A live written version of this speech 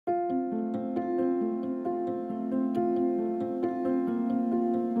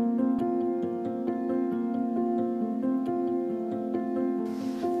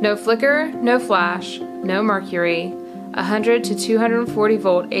No flicker, no flash, no mercury, 100 to 240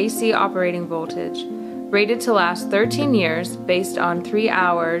 volt AC operating voltage, rated to last 13 years based on 3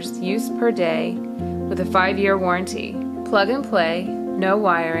 hours use per day with a 5-year warranty. Plug and play, no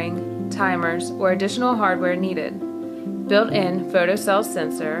wiring, timers, or additional hardware needed. Built-in photocell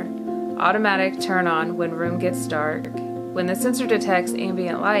sensor, automatic turn on when room gets dark. When the sensor detects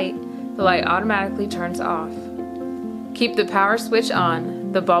ambient light, the light automatically turns off. Keep the power switch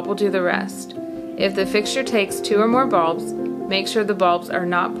on, the bulb will do the rest. If the fixture takes 2 or more bulbs, make sure the bulbs are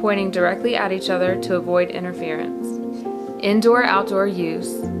not pointing directly at each other to avoid interference. Indoor-outdoor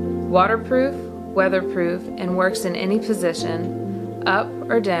use, waterproof, weatherproof, and works in any position, up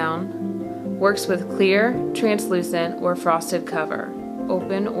or down, works with clear, translucent, or frosted cover,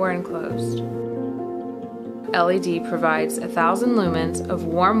 open or enclosed. LED provides 1,000 lumens of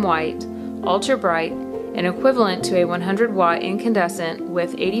warm white, ultra bright, and equivalent to a 100-watt incandescent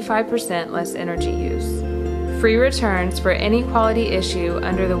with 85% less energy use. Free returns for any quality issue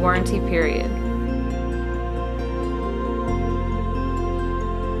under the warranty period.